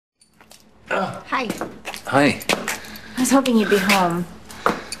Hi. Hi. I was hoping you'd be home.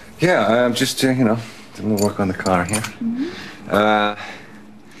 Yeah, I'm just, doing a little work on the car here.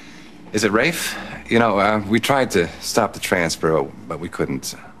 Is it Rafe? We tried to stop the transfer, but we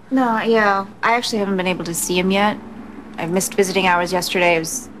couldn't. No, yeah. I actually haven't been able to see him yet. I missed visiting hours yesterday. It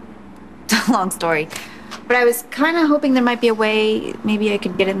was a long story. But I was kind of hoping there might be a way maybe I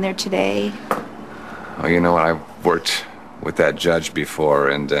could get in there today. Oh, you know what? I've worked with that judge before,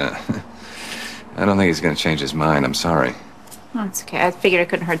 and I don't think he's going to change his mind. I'm sorry. Oh, it's okay. I figured it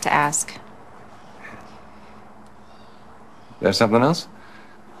couldn't hurt to ask. There's something else?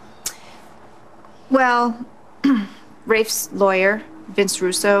 Well, Rafe's lawyer, Vince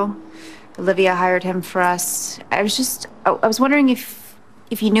Russo, Olivia hired him for us. I was wondering if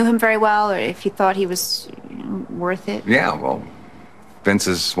you knew him very well or if you thought he was worth it. Yeah, well, Vince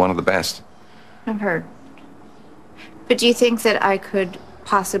is one of the best. I've heard. But do you think that I could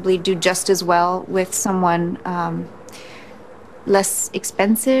possibly do just as well with someone less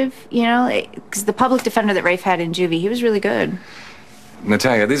expensive, Because the public defender that Rafe had in juvie, he was really good.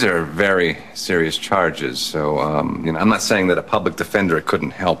 Natalia, these are very serious charges, so, I'm not saying that a public defender couldn't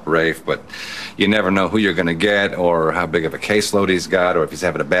help Rafe, but you never know who you're going to get or how big of a caseload he's got or if he's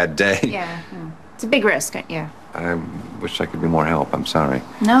having a bad day. Yeah. It's a big risk, yeah. I wish I could be more help. I'm sorry.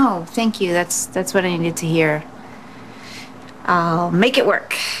 No, thank you. That's what I needed to hear. I'll make it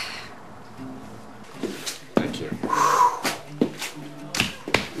work. Thank you.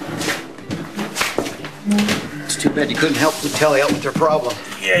 It's too bad you couldn't help Otalia out with her problem.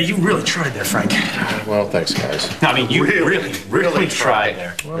 Yeah, you really tried there, Frank. Well, thanks, guys. I mean, you really tried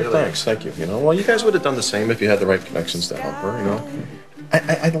there. Well, thanks, thank you. Well, you guys would have done the same if you had the right connections to help her,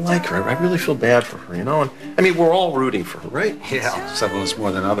 I like her. I really feel bad for her, And I mean, we're all rooting for her, right? Yeah, some of us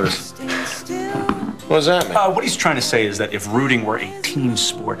more than others. What does that mean? What he's trying to say is that if rooting were a team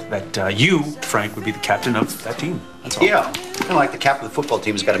sport, that you, Frank, would be the captain of that team. That's all. Yeah, kind of like the captain of the football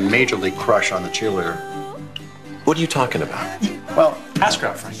team has got a major league crush on the cheerleader. What are you talking about? Well, ask her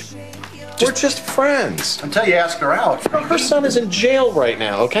out, Frank. We're just friends. Until you ask her out. Her son is in jail right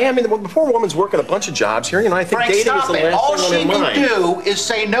now, okay? I mean, the poor woman's working a bunch of jobs here. I think Frank, dating is the last All thing on she her mind. can do is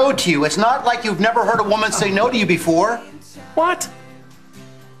say no to you. It's not like you've never heard a woman say no to you before. What?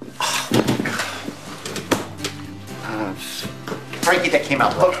 Frankie, that came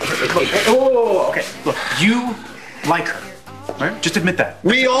out look. Okay, look, you like her, right? Just admit that.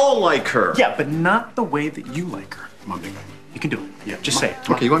 We all like her. Yeah, but not the way that you like her. Come on, big guy. You can do it. Yeah, just say it.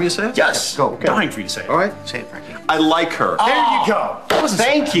 Okay, you want me to say it? Yes. Go. Okay. Dying for you to say it. All right. Say it, Frankie. I like her. There you go. That wasn't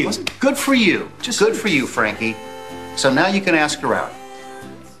Thank so bad, you. was it? Good for you. Just good for you, Frankie. So now you can ask her out.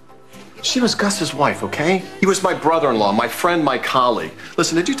 She was Gus's wife, okay? He was my brother-in-law, my friend, my colleague.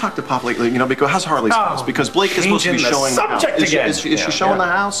 Listen, did you talk to Pop lately? Because how's Harley's house? Because Blake is supposed to be showing the house. Is she showing the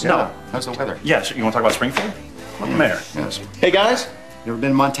house? No. How's the weather? Yeah, so you want to talk about Springfield? Well, the mayor. Yes. Hey, guys. You ever been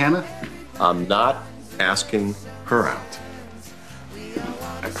to Montana? I'm not asking her out.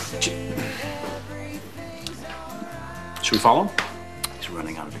 Should we follow him? He's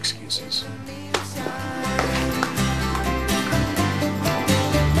running out of excuses.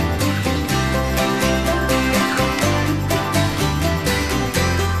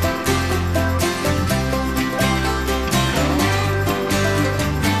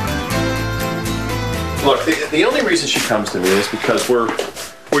 Look, the only reason she comes to me is because we're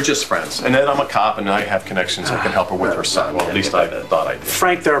just friends. And then I'm a cop and I have connections. I can help her with her son. Well, at least I thought I did.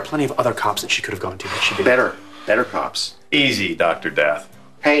 Frank, there are plenty of other cops that she could have gone to, but she didn't. Better cops. Easy, Dr. Death.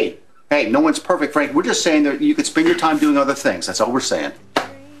 Hey, no one's perfect, Frank. We're just saying that you could spend your time doing other things. That's all we're saying.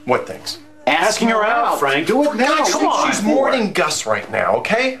 What things? Asking her out, Frank. Do it now. Come on. She's mourning Gus right now,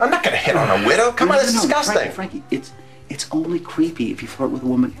 okay? I'm not going to hit on a widow. Come on, it's disgusting. Frankie, it's only creepy if you flirt with a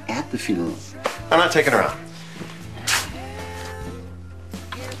woman at the funeral. I'm not taking her out.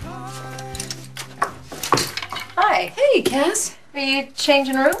 Hi. Hey, Cass. Are you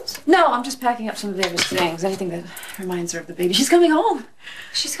changing rooms? No, I'm just packing up some of Ava's things. Anything that reminds her of the baby. She's coming home.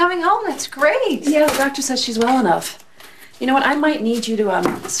 She's coming home? That's great. Yeah, the doctor says she's well enough. You know what? I might need you to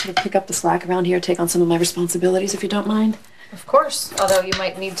sort of pick up the slack around here, take on some of my responsibilities, if you don't mind. Of course, although you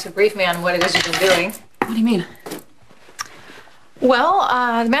might need to brief me on what it is you've been doing. What do you mean? Well,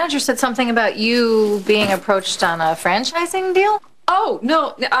 the manager said something about you being approached on a franchising deal. Oh,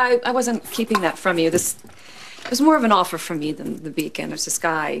 no, I wasn't keeping that from you. It was more of an offer from me than the Beacon. There's this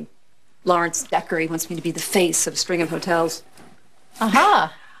guy, Lawrence Decker. He wants me to be the face of a string of hotels. Uh-huh.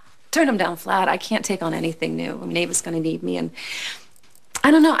 Turned him down flat. I can't take on anything new. I mean, Ava's going to need me, and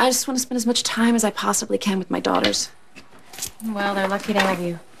I don't know. I just want to spend as much time as I possibly can with my daughters. Well, they're lucky to have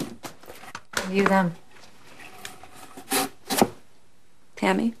you. You, them.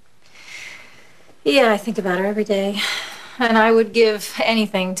 Tammy? Yeah, I think about her every day. And I would give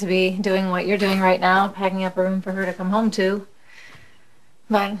anything to be doing what you're doing right now, packing up a room for her to come home to.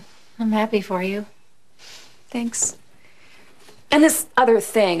 But I'm happy for you. Thanks. And this other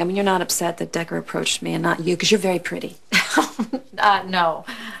thing, I mean, you're not upset that Decker approached me and not you, because you're very pretty. No.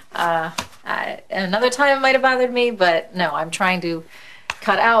 Another time it might have bothered me, but no, I'm trying to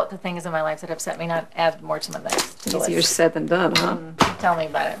cut out the things in my life that upset me, not add more to my list. Easier said than done, huh? Tell me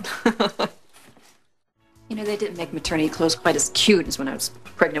about it. You know, they didn't make maternity clothes quite as cute as when I was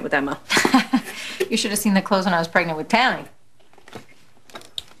pregnant with Emma. You should have seen the clothes when I was pregnant with Tammy.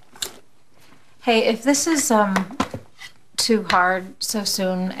 Hey, if this is too hard so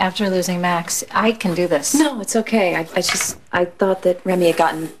soon after losing Max, I can do this. No, it's okay. I thought that Remy had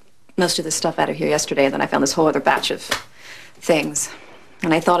gotten most of the stuff out of here yesterday, and then I found this whole other batch of things.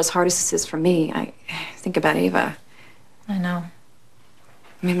 And I thought, as hard as this is for me, I think about Ava. I know.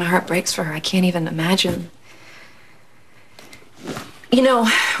 I mean, my heart breaks for her. I can't even imagine. You know,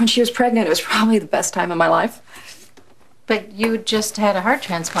 when she was pregnant, it was probably the best time of my life. But you just had a heart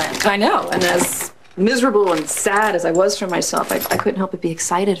transplant. I know, and as miserable and sad as I was for myself, I couldn't help but be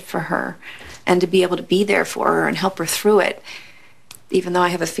excited for her and to be able to be there for her and help her through it, even though I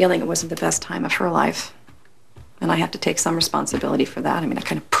have a feeling it wasn't the best time of her life. And I have to take some responsibility for that. I mean, I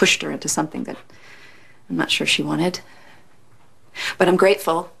kind of pushed her into something that I'm not sure she wanted. But I'm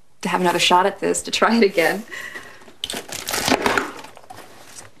grateful to have another shot at this, to try it again.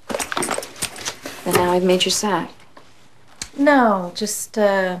 And now I've made you sad. No, just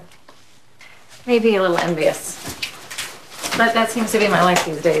maybe a little envious. But that seems to be my life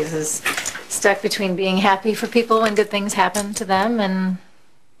these days, is stuck between being happy for people when good things happen to them and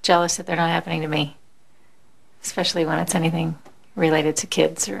jealous that they're not happening to me. Especially when it's anything related to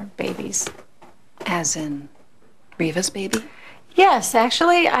kids or babies. As in Reva's baby? Yes,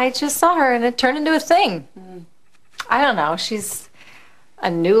 actually, I just saw her and it turned into a thing. I don't know, she's a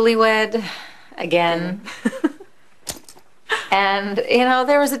newlywed again. And, you know,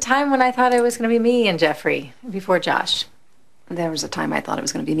 there was a time when I thought it was going to be me and Jeffrey before Josh. There was a time I thought it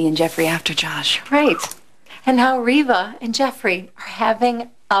was going to be me and Jeffrey after Josh. Right. And now Reva and Jeffrey are having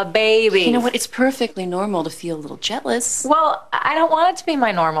a baby. You know what? It's perfectly normal to feel a little jealous. Well, I don't want it to be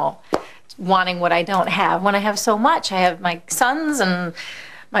my normal, wanting what I don't have. When I have so much, I have my sons and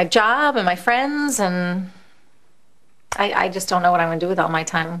my job and my friends, and I just don't know what I'm going to do with all my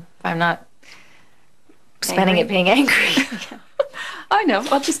time if I'm not spending it being angry. I know.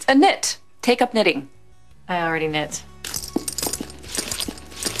 Well, just a knit. Take up knitting. I already knit.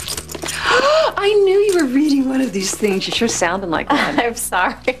 I knew you were reading one of these things. You sure sounded like one. I'm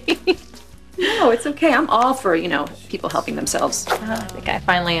sorry. No, it's okay. I'm all for, you know, people helping themselves. I think I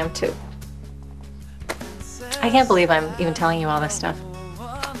finally am too. I can't believe I'm even telling you all this stuff.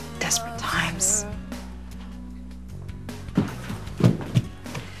 Desperate times.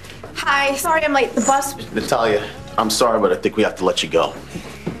 Hi, sorry I'm late. The bus... Natalia, I'm sorry, but I think we have to let you go.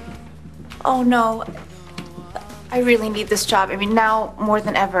 Oh, no. I really need this job. I mean, now more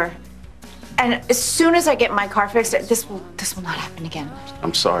than ever. And as soon as I get my car fixed, this will not happen again.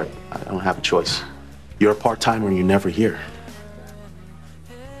 I'm sorry. I don't have a choice. You're a part-timer and you're never here.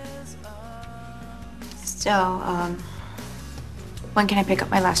 Still, when can I pick up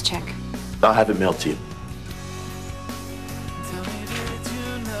my last check? I'll have it mailed to you.